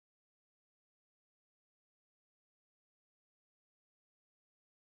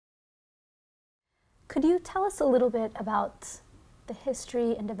Could you tell us a little bit about the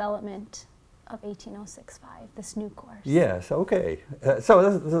history and development of 18065, this new course? Yes, okay.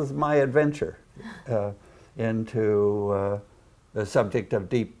 So this is my adventure into the subject of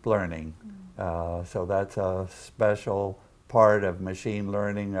deep learning. So that's a special part of machine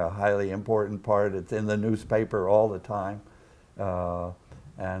learning, a highly important part. It's in the newspaper all the time.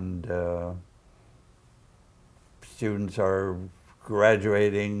 And students are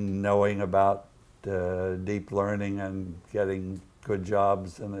graduating knowing about deep learning and getting good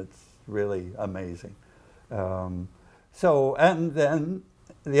jobs, and it's really amazing. And then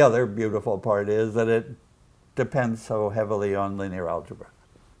the other beautiful part is that it depends so heavily on linear algebra.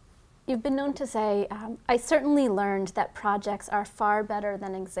 You've been known to say, I certainly learned that projects are far better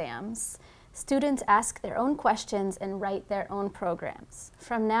than exams. Students ask their own questions and write their own programs.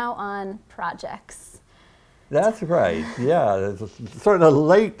 From now on, projects. That's right, yeah. It's sort of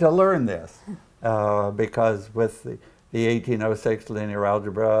late to learn this because with the 1806 linear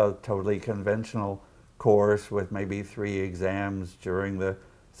algebra, totally conventional course with maybe 3 exams during the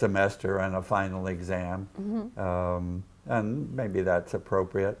semester and a final exam. And maybe that's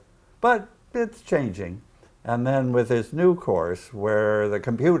appropriate, but it's changing. And then with this new course where the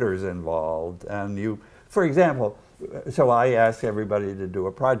computer's involved and you, for example, so I ask everybody to do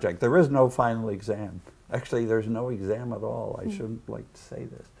a project. There is no final exam. Actually, there's no exam at all. I shouldn't like to say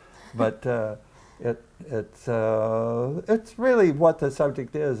this, but it's really what the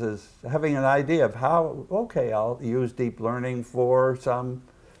subject is having an idea of how, okay, I'll use deep learning for some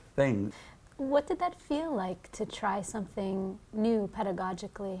thing. What did that feel like to try something new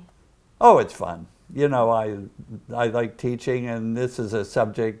pedagogically? Oh, it's fun. You know, I like teaching, and this is a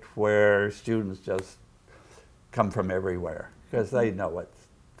subject where students just come from everywhere because they know what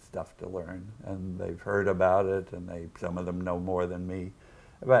stuff to learn, and they've heard about it, and some of them know more than me.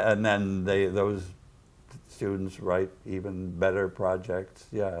 And then those students write even better projects.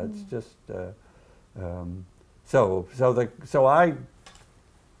 Yeah, it's just so I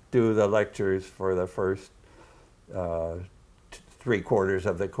do the lectures for the first 3/4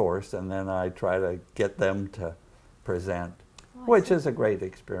 of the course, and then I try to get them to present, which is a great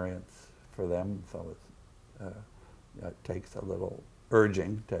experience for them. So it takes a little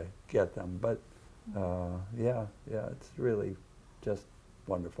urging to get them, but yeah, it's really just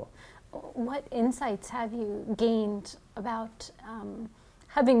wonderful. What insights have you gained about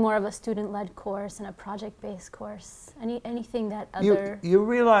having more of a student-led course and a project-based course? Anything that other... You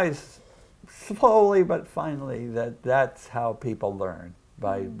realize slowly but finally that that's how people learn,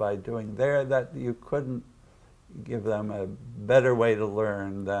 by doing that you couldn't give them a better way to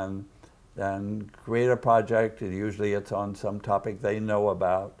learn than create a project. Usually it's on some topic they know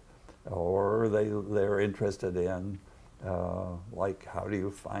about or they're interested in. Like, how do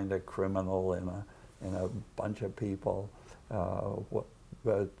you find a criminal in a bunch of people?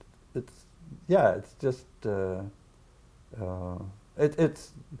 But it's just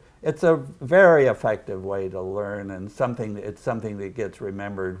it's a very effective way to learn, and it's something that gets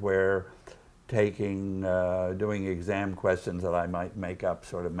remembered. Where doing exam questions that I might make up,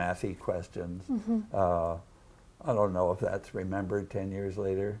 sort of mathy questions. I don't know if that's remembered 10 years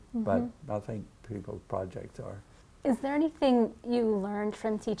later, but I think people's projects are. Is there anything you learned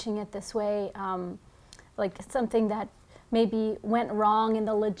from teaching it this way, like something that maybe went wrong in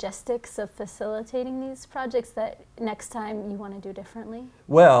the logistics of facilitating these projects that next time you want to do differently?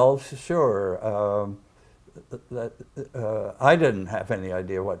 Well, sure. I didn't have any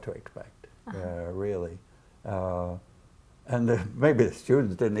idea what to expect, really. And maybe the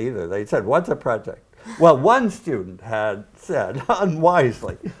students didn't either. They said, "What's a project?" Well, one student had said,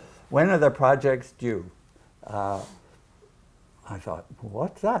 unwisely, "When are the projects due?" I thought,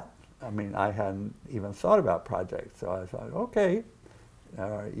 what's that? I mean, I hadn't even thought about projects, so I thought, okay,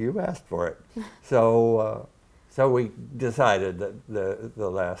 you asked for it. So we decided that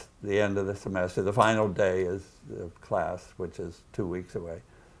the end of the semester, the final day of class, which is 2 weeks away,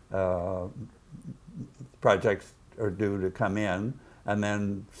 projects are due to come in, and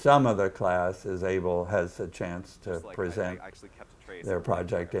then some of the class has a chance to present their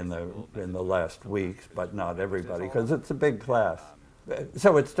project in the last weeks, but not everybody, because it's a big class.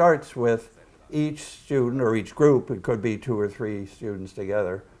 So it starts with each student or each group, it could be 2 or 3 students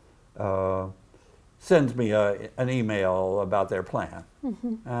together, sends me an email about their plan.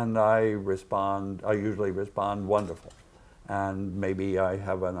 And I usually respond, wonderful. And maybe I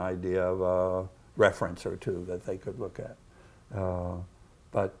have an idea of a reference or 2 that they could look at.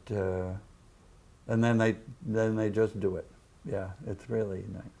 And then they just do it. Yeah, it's really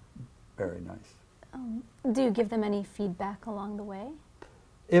nice, very nice. Do you give them any feedback along the way?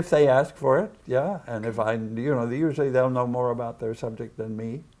 If they ask for it, yeah, and if I, you know, usually they'll know more about their subject than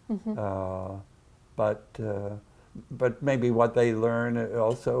me. But maybe what they learn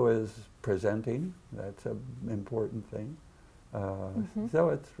also is presenting. That's an important thing. So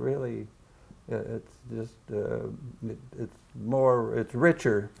it's really, it's just, it's more, it's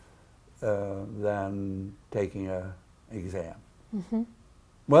richer than taking an exam.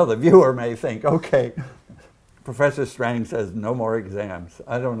 Well, the viewer may think, okay, Professor Strang says no more exams.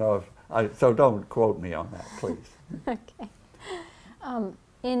 I don't know if, so don't quote me on that, please. Okay.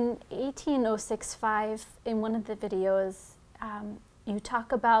 In 1806-5, in one of the videos, you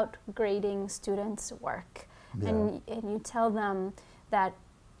talk about grading students' work. Yeah. And you tell them that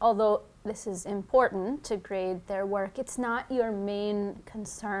although this is important to grade their work, it's not your main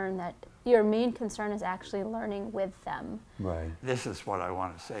concern, that your main concern is actually learning with them. Right. This is what I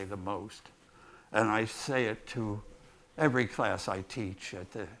want to say the most. And I say it to every class I teach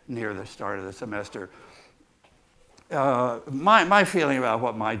near the start of the semester. My feeling about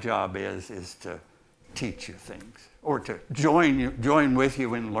what my job is to teach you things, or to join with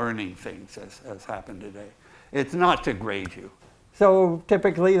you in learning things, as happened today. It's not to grade you. So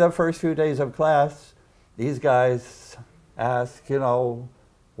typically the first few days of class, these guys ask, you know,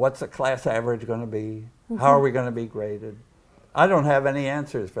 what's the class average going to be? How are we going to be graded? I don't have any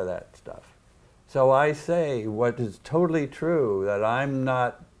answers for that stuff. So I say what is totally true, that I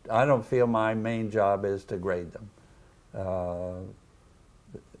don't feel my main job is to grade them.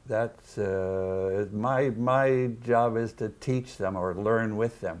 My job is to teach them or learn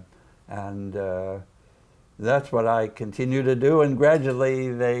with them. And that's what I continue to do, and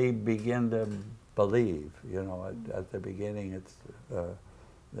gradually they begin to believe. You know, at the beginning it's,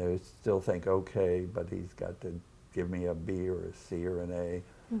 they still think, okay, but he's got to give me a B or a C or an A.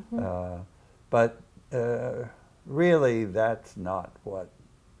 But really, that's not what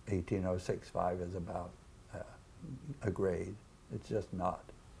 1806-5 is about, a grade. It's just not.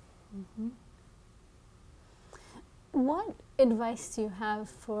 What advice do you have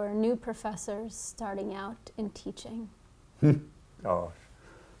for new professors starting out in teaching? Oh,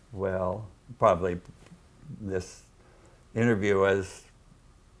 well, probably this interview has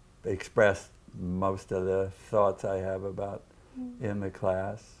expressed most of the thoughts I have about in the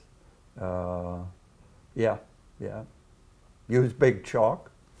class. Yeah. Use big chalk,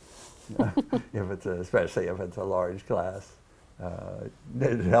 especially if it's a large class.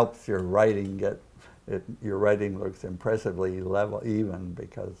 It helps your writing your writing looks impressively level, even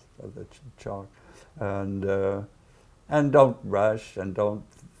because of the chalk. And don't rush, and don't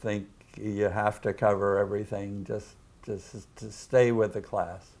think you have to cover everything. Just to stay with the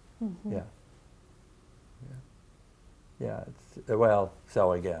class. Yeah. It's, well,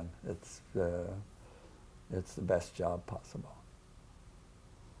 so again, it's the best job possible.